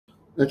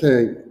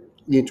Okay,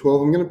 Year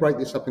 12, I'm going to break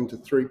this up into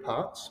 3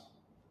 parts,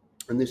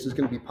 and this is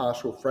going to be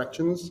partial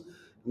fractions.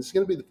 And this is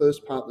going to be the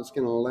first part that's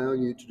going to allow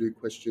you to do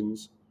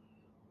questions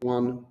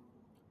 1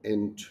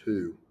 and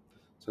 2.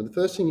 So the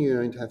first thing you're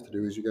going to have to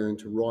do is you're going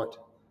to write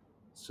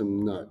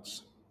some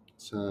notes.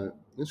 So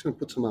I'm just going to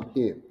put some up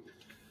here.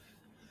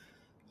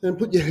 And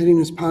put your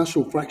heading as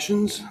partial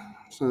fractions.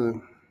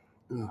 So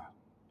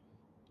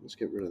let's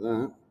get rid of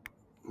that.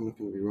 I'm not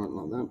going to be writing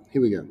like that.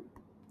 Here we go.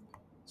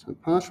 So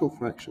partial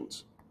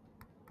fractions.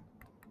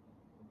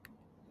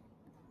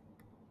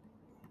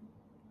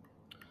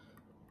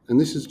 And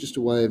this is just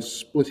a way of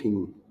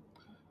splitting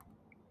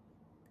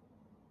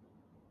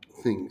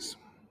things.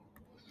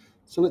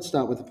 So let's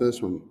start with the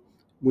first one.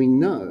 We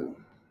know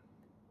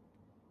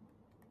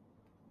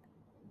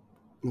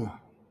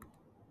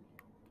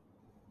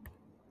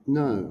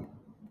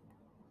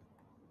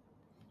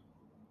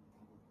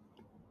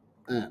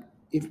that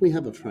if we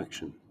have a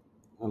fraction,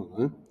 I don't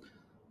know,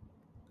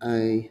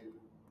 a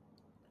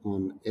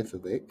on f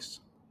of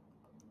x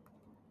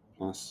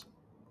plus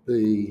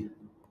b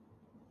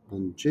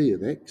on g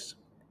of x,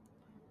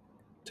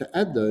 to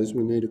add those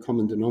we need a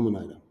common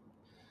denominator.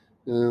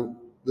 Now,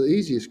 the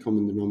easiest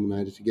common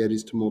denominator to get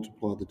is to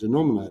multiply the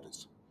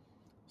denominators.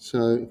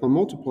 So if I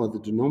multiply the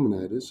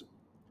denominators,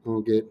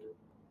 I'll get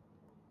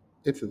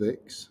f of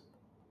x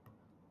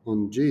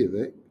on g of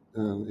x,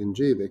 and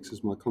g of x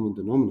is my common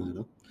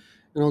denominator.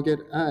 And I'll get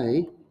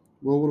a,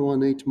 well, what do I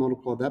need to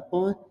multiply that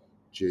by?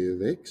 G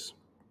of x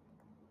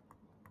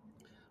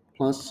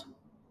plus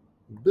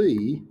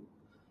b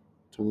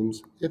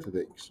times f of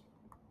x.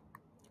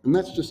 And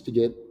that's just to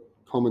get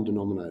common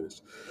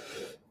denominators.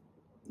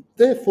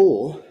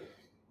 Therefore,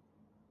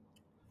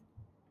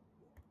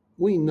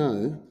 we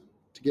know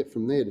to get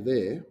from there to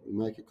there, we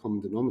make a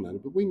common denominator,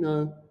 but we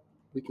know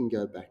we can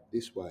go back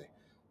this way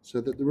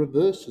so that the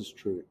reverse is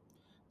true.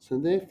 So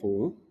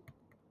therefore,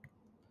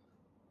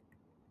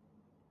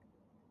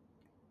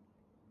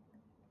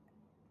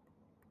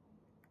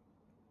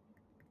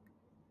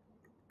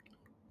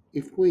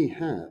 if we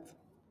have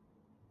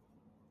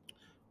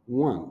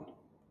 1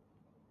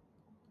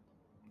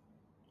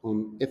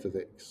 on f of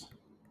x,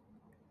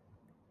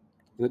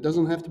 and it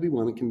doesn't have to be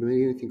 1, it can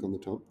be anything on the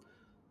top,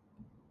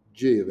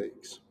 g of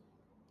x,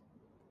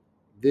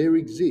 there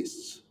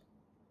exists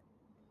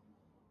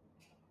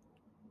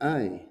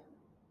a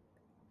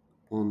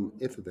on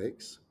f of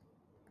x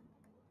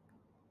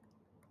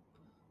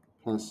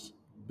plus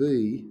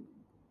b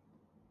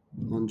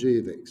on g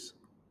of x.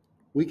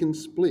 We can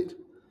split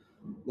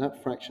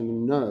that fraction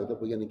and know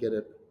that we're going to get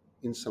it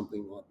in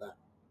something like that.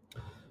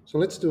 So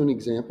let's do an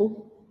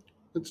example.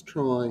 Let's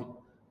try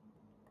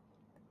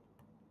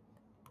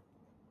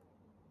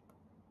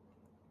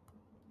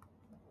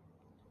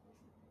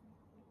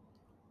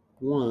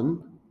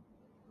one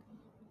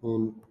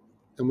on,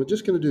 and we're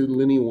just going to do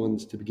linear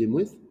ones to begin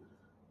with,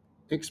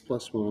 x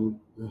plus 1,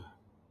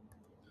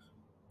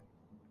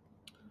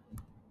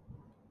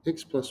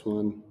 x plus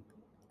 1,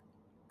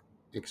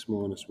 x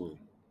minus 1.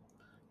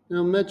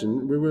 Now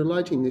imagine, we're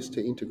relating this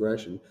to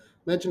integration.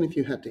 Imagine if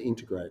you had to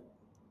integrate.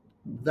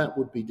 That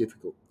would be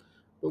difficult.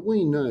 But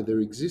we know there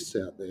exists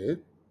out there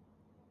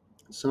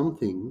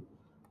something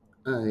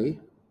a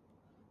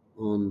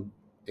on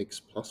x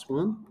plus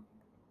 1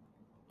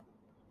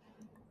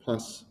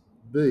 plus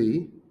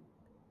b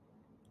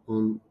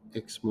on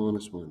x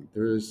minus 1.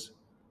 There is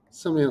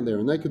something out there,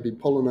 and they could be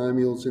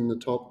polynomials in the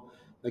top.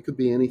 They could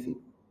be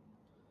anything.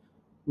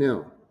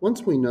 Now,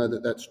 once we know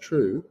that that's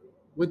true,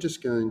 we're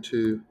just going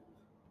to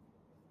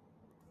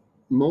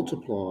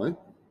multiply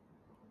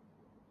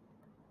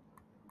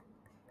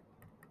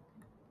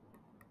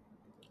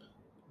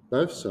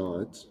both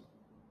sides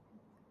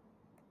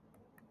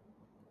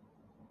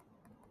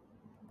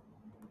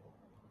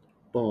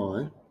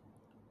by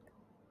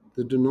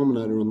the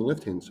denominator on the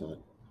left-hand side,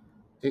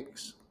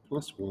 x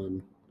plus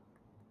 1,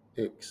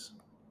 x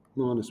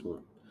minus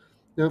 1.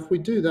 Now, if we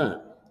do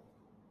that,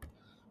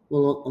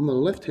 well, on the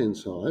left-hand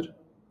side,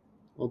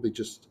 I'll be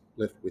just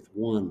left with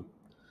 1.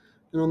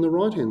 And on the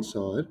right-hand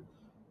side,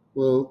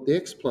 well, the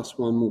x plus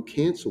 1 will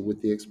cancel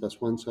with the x plus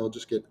 1, so I'll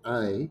just get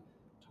a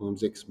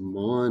times x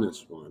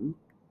minus 1.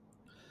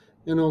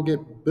 And I'll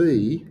get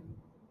b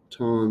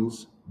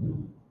times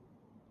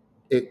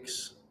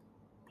x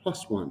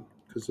plus 1,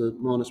 because the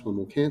minus 1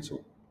 will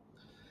cancel.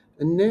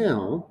 And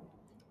now,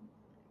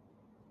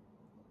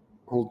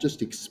 I'll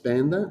just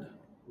expand that.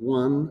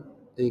 1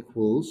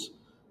 equals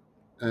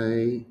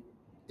ax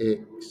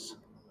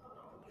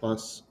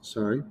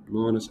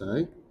minus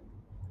a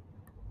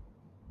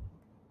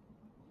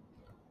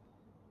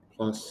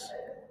plus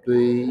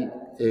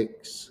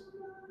bx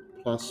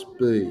plus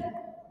b.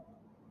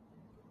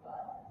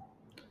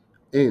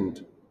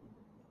 And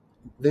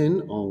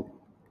then I'll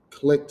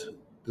collect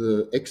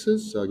the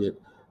x's, so I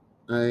get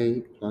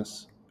a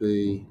plus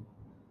b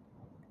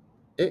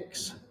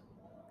x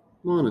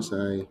minus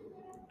a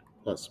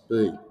plus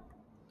b.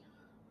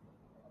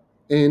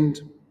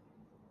 And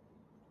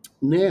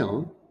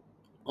now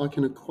I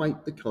can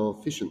equate the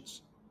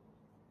coefficients.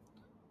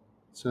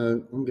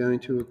 So I'm going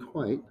to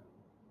equate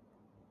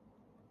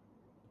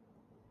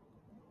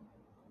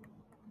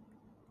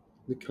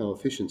the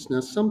coefficients. Now,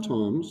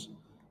 sometimes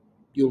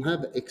you'll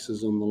have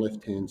x's on the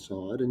left-hand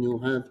side and you'll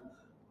have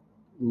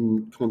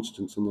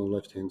constants on the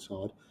left-hand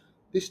side.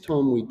 This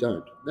time we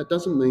don't. That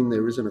doesn't mean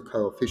there isn't a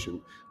coefficient.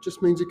 It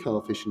just means the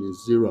coefficient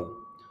is 0.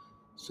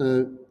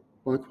 So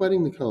by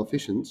equating the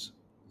coefficients,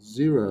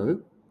 0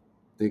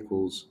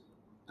 equals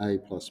a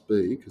plus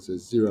b, because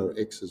there's 0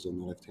 x's on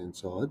the left-hand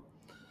side,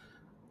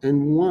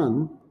 and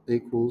 1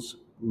 equals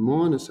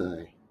minus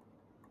a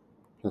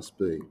plus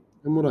b.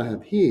 And what I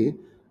have here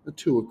are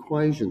two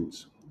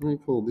equations. Let me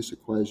call this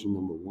equation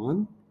number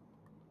 1,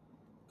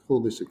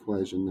 call this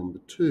equation number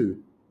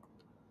 2.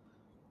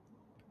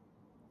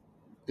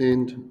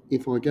 And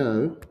if I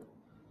go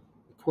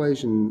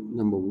equation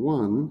number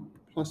 1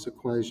 plus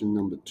equation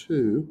number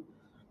 2,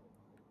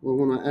 well,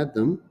 when I add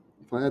them,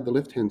 if I add the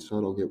left-hand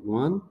side, I'll get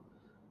 1,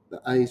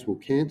 the a's will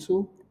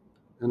cancel,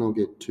 and I'll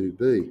get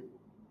 2b.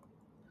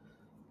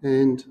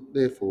 And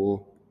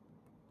therefore,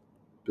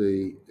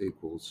 b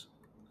equals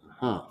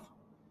a half.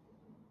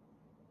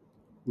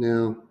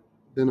 Now,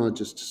 then I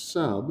just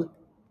sub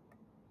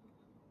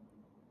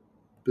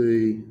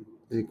b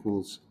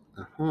equals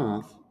a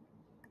half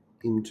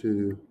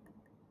into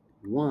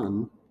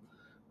 1,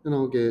 and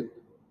I'll get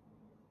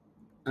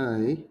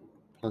a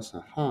plus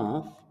a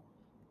half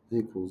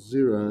equals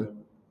 0,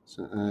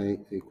 so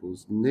a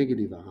equals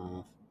negative a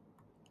half.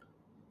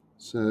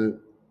 So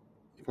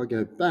if I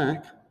go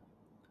back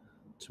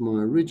to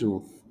my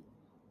original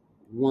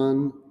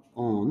 1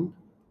 on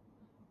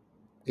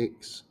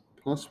x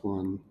plus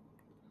 1,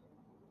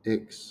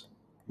 x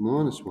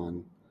minus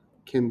 1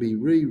 can be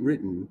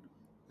rewritten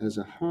as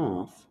a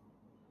half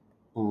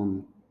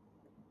on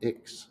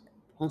x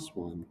plus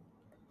 1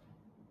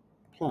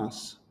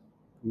 plus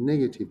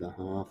negative a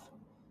half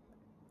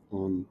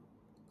on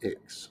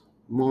x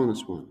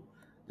minus 1.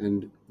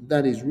 And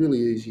that is really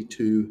easy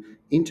to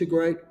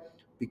integrate,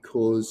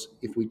 because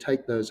if we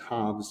take those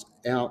halves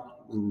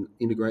out and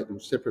integrate them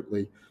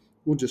separately,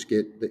 we'll just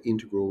get the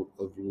integral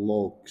of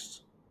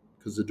logs,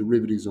 because the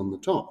derivative is on the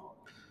top.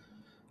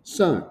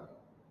 So,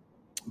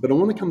 but I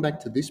want to come back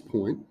to this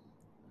point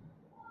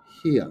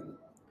here,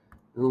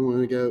 and I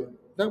want to go,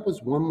 that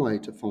was one way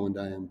to find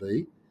a and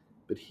b,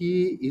 but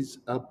here is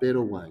a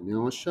better way.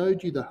 Now, I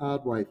showed you the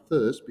hard way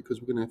first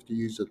because we're going to have to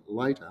use it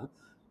later.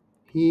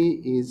 Here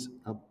is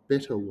a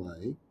better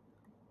way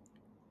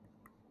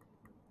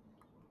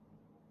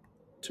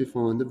to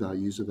find the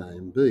values of a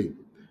and b.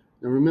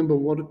 Now remember,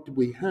 what did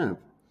we have?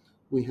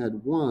 We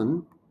had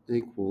 1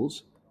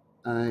 equals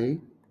a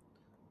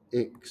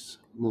x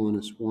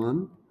minus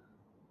 1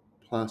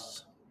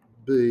 plus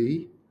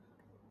b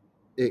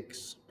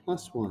x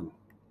plus 1.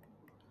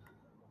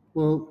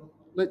 Well,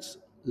 let's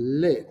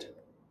let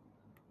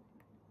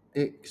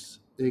x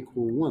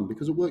equal 1,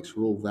 because it works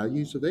for all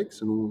values of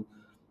x and all.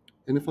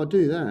 And if I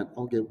do that,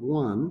 I'll get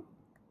 1,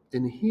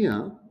 and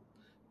here,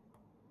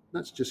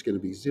 that's just going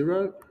to be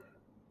 0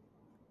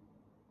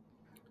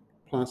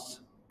 plus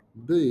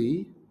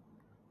b,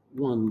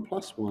 1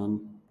 plus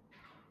 1.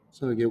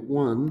 So I get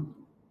 1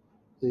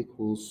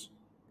 equals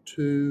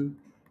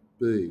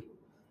 2b,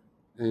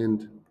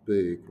 and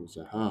b equals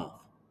a half.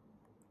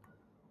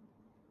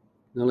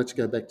 Now let's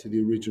go back to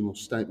the original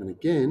statement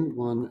again.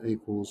 1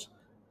 equals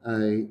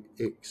a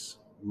x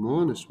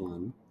minus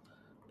 1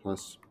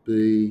 plus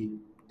b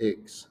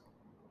x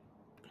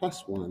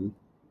plus 1.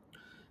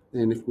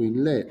 And if we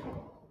let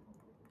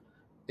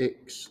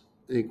x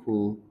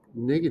equal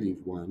negative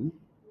 1,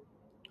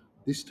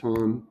 this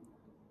time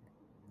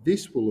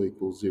this will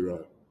equal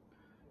 0.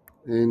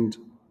 And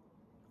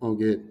I'll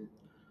get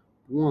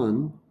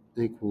 1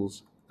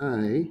 equals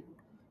a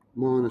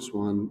minus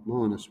 1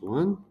 minus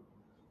 1.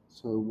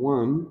 So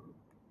 1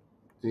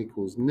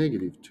 equals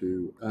negative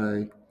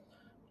 2a,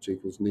 which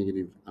equals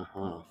negative a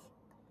half.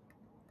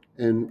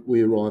 And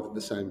we arrive at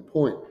the same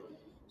point.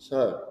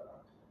 So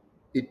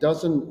it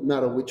doesn't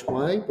matter which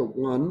way, but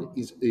one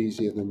is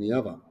easier than the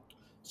other.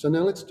 So now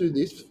let's do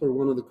this for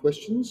one of the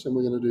questions, and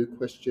we're going to do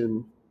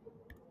question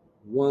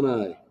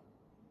 1a.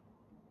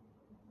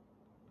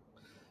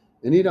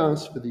 And it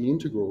asks for the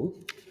integral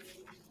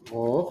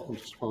of, I'm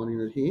just finding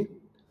it here,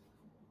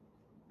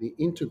 the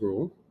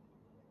integral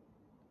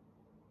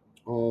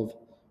of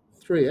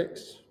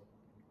 3x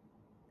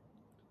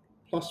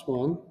plus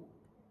 1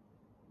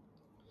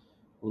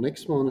 on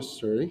x minus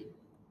 3,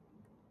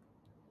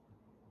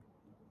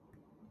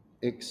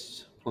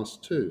 x plus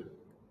 2.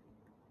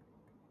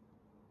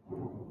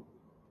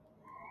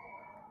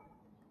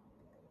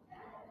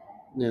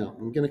 Now,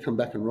 I'm going to come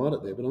back and write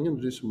it there, but I'm going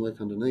to do some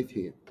work underneath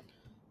here.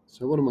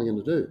 So what am I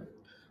going to do?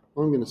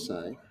 I'm going to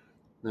say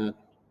that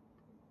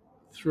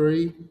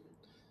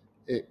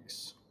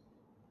 3x,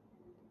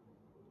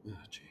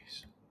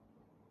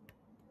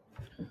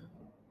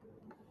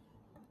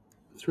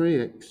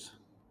 3x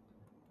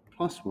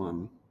plus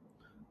 1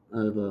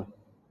 over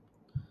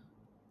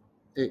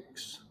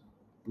x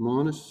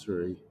minus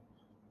 3,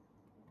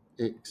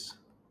 x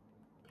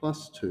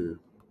plus 2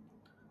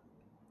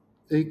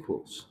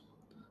 equals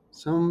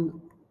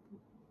some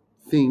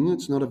thing,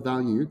 it's not a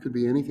value, it could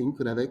be anything,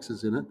 could have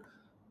x's in it,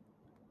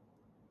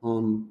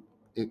 on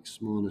x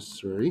minus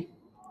 3,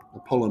 a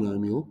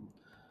polynomial,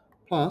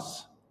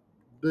 plus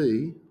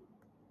b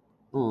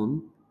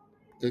on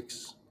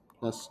x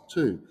plus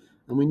 2.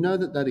 And we know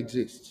that that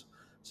exists.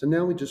 So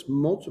now we just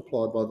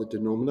multiply by the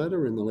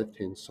denominator in the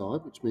left-hand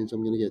side, which means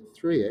I'm going to get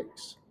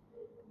 3x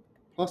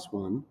plus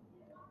 1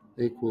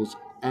 equals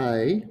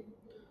a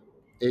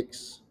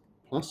x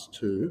plus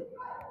 2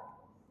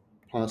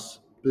 plus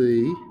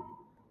b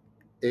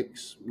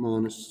x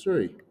minus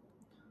 3.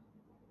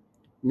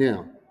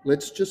 Now,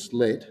 let's just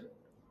let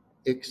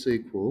x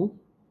equal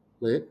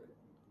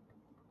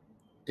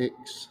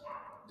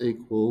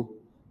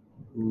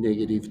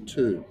negative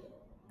 2.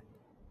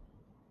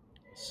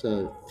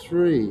 So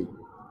 3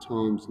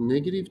 times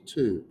negative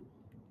 2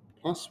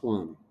 plus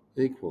 1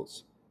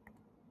 equals,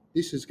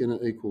 this is going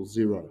to equal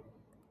 0.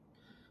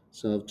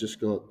 So I've just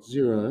got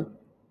 0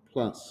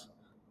 plus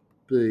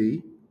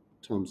b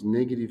times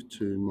negative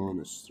 2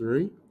 minus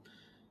 3.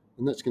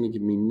 And that's going to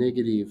give me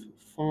negative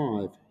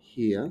 5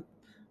 here.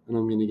 And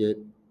I'm going to get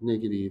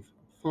negative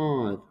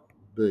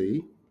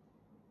 5b.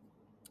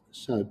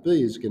 So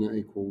b is going to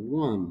equal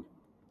 1.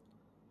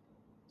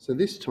 So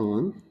this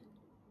time,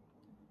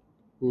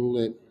 we'll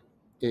let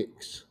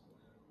x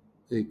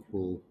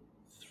equal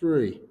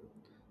 3.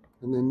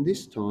 And then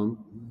this time,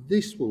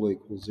 this will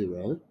equal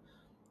 0.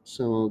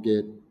 So I'll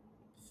get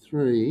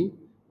 3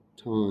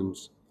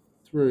 times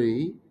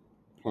 3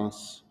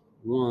 plus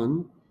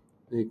 1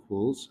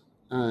 equals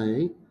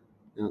a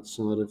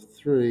outside of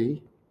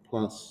 3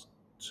 plus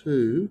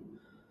 2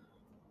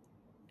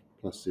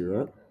 plus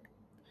 0.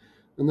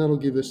 And that'll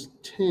give us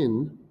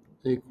 10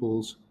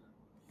 equals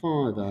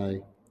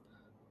 5a.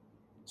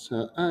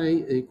 So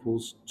a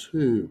equals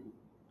 2.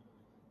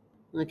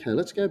 Okay,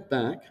 let's go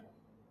back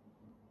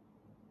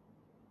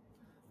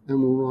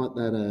and we'll write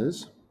that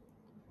as,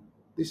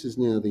 this is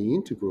now the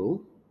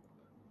integral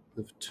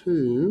of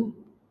 2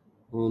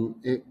 on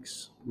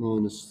x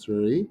minus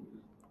 3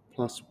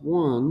 plus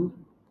 1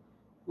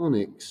 on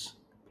x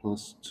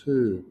plus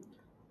 2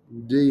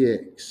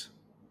 dx.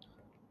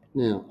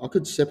 Now, I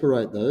could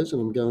separate those,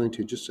 and I'm going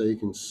to, just so you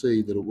can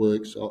see that it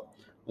works.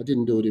 I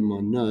didn't do it in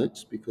my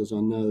notes because I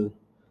know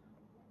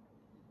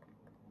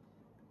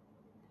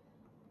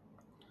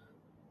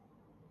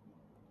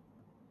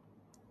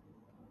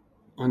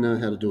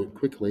how to do it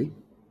quickly.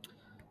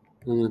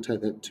 I'm going to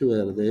take that 2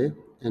 out of there,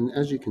 and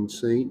as you can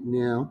see,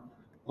 now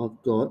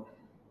I've got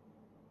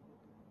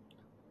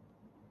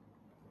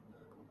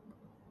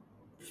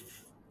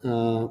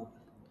the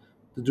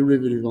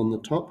derivative on the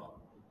top,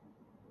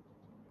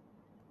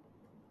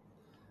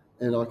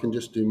 and I can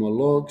just do my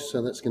log,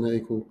 so that's going to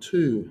equal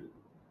 2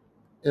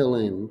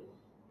 ln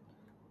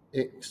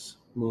x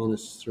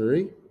minus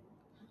 3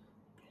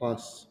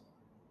 plus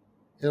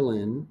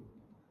ln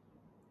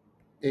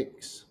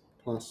x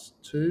plus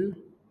 2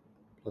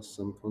 plus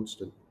some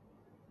constant.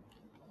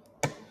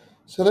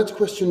 So that's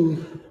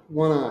question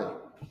 1a.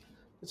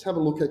 Let's have a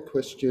look at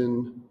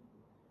question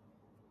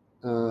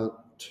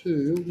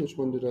 2. Which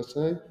one did I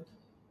say?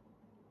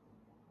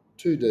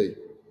 2d.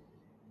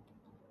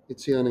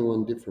 It's the only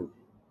one different.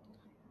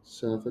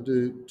 So if I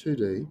do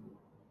 2d,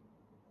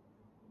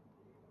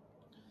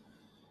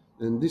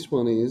 and this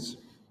one is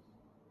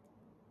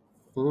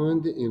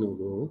find the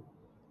integral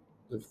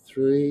of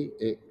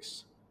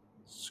 3x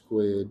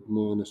squared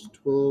minus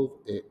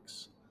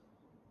 12x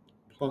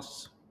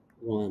plus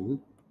 1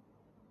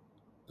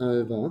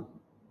 over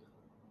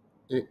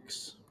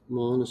x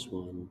minus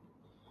 1,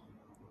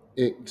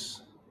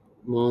 x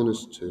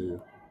minus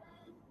 2,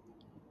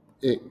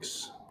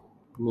 x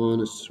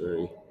minus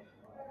 3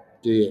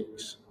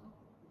 dx.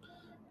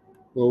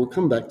 Well, we'll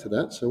come back to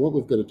that. So what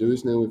we've got to do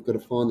is now we've got to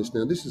find this.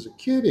 Now this is a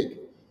cubic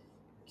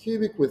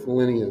with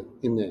linear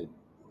in there.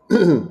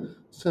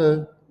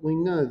 So we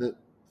know that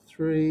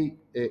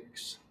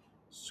 3x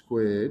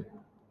squared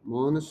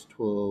minus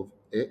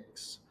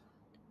 12x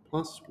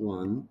plus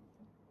 1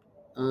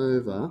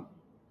 over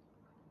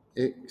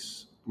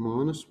x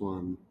minus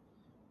 1,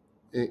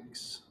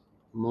 x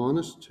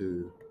minus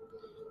 2,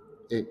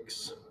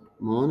 x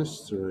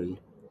minus 3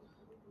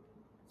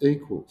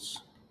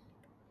 equals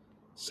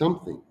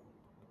something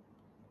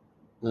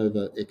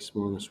over x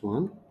minus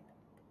 1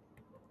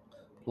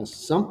 plus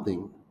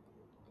something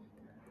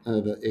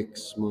over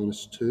x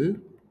minus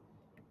 2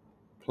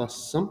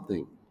 plus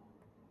something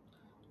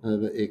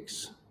over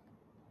x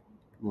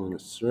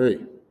minus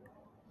 3.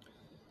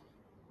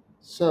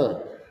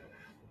 So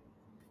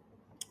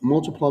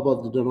multiply by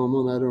the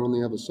denominator on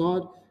the other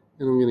side,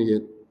 and I'm going to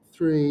get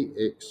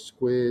 3x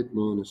squared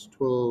minus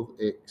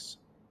 12x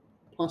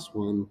plus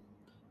 1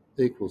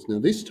 equals. Now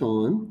this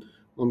time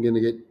I'm going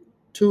to get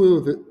two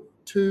of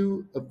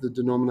the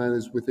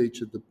denominators with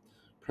each of the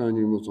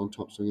pronumerals on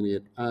top. So I'm going to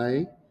get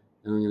a,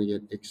 and I'm going to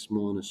get x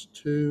minus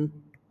 2,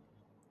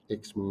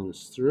 x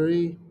minus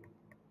 3,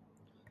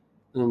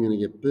 and I'm going to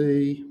get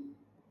b,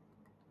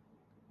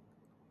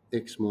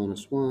 x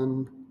minus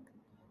 1,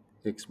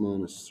 x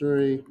minus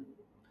 3,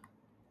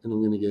 and I'm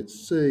going to get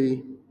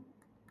c,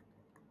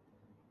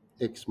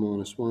 x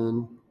minus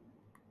 1,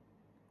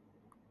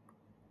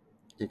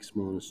 x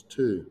minus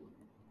 2.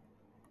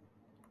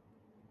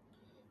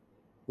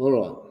 All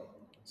right,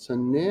 so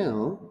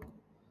now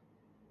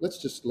let's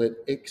just let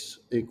x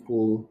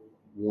equal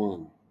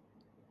 1.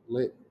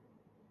 Let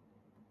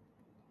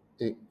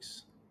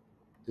x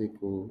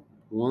equal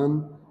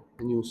 1,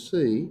 and you'll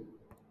see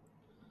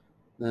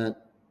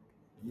that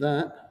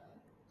that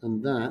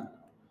and that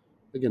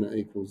are going to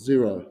equal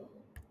 0.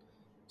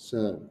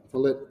 So if I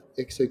let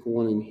x equal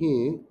 1 in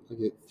here, I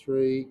get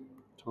 3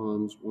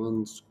 times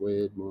 1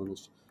 squared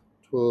minus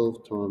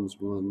 12 times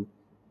 1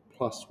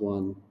 plus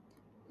 1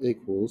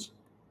 equals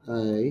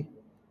a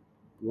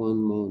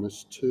 1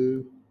 minus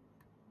 2,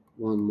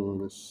 1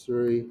 minus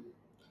 3,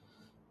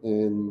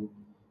 and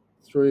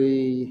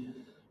 3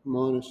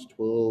 minus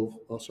 12,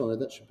 oh sorry,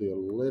 that should be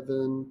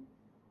 11.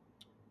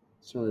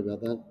 Sorry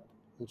about that,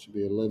 that should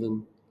be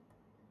 11.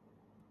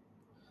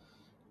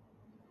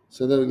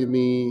 So that'll give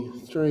me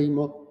 3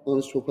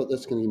 minus 12, but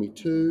that's going to give me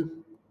 2.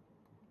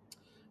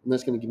 And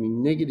that's going to give me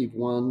negative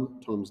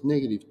 1 times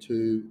negative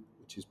 2,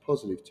 which is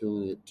positive 2. I'm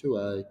going to get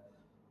 2a.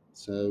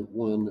 So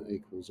 1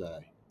 equals a.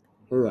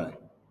 Hooray.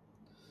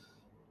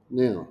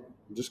 Now,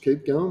 we'll just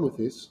keep going with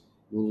this.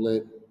 We'll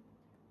let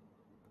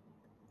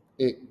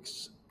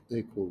x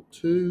equal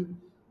 2.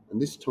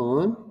 And this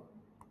time,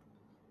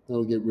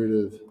 that'll get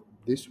rid of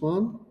this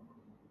one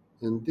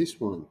and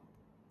this one.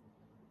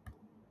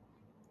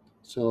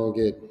 So I'll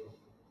get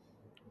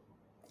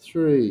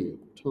 3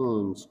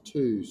 times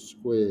 2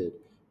 squared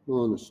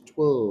minus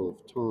 12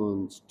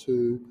 times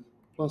 2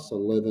 plus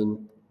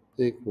 11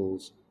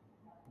 equals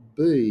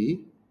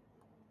b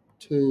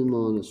 2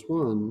 minus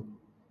 1,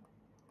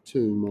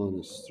 2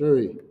 minus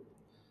 3.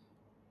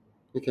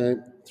 Okay,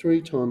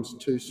 3 times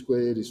 2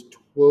 squared is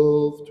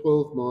 12.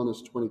 12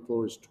 minus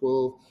 24 is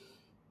 12.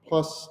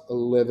 Plus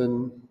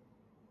 11,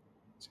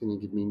 it's going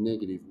to give me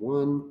negative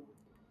 1.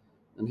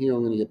 And here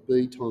I'm going to get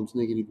b times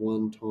negative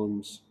 1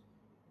 times,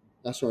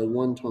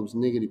 1 times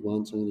negative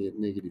 1, so I'm going to get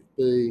negative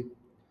b.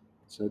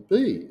 So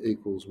b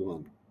equals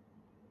 1.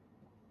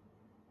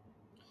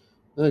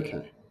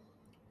 Okay,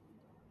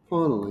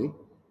 finally,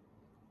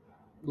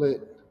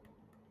 let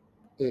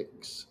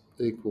x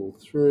equal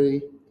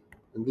 3,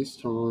 and this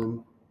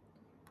time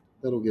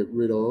that'll get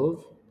rid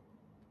of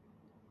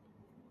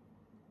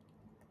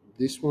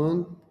this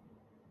one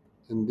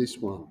and this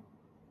one.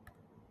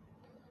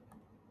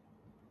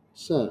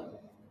 So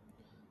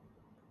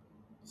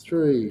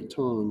 3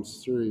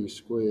 times 3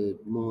 squared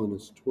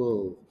minus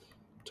 12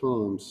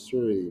 times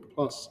 3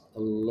 plus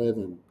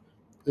 11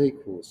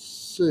 equals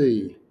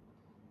c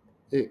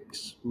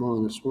x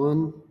minus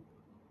 1,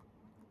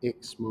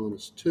 x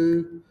minus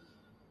 2.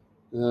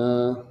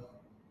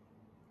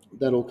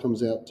 That all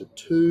comes out to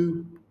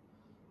 2,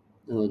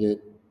 and I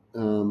get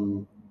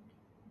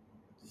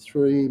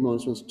 3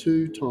 minus 1 is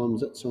 2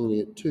 times that, so I'm going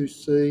to get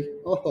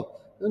 2c. Oh,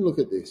 and look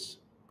at this.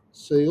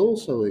 C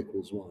also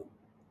equals 1.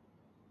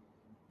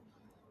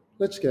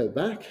 Let's go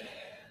back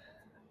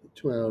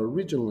to our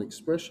original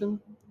expression,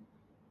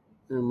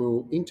 and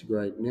we'll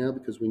integrate now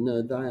because we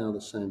know they are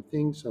the same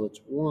thing. So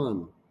it's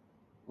 1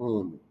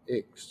 on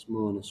x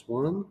minus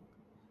 1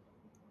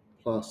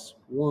 plus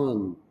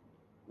 1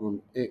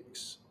 on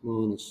x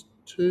minus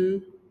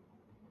 2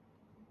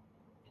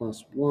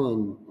 plus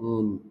 1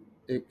 on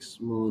x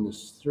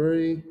minus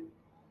 3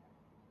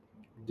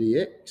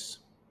 dx,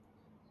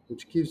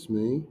 which gives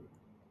me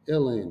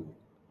ln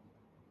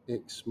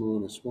x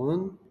minus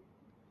 1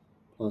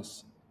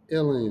 plus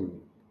ln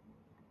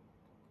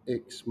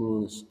x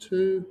minus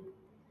 2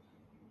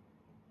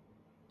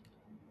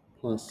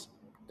 plus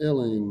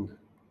ln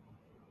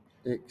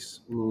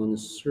x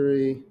minus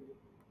 3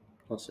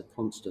 plus a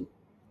constant.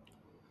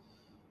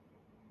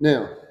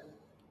 Now,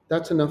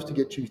 that's enough to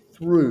get you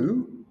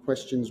through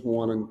questions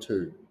 1 and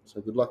 2.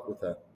 So good luck with that.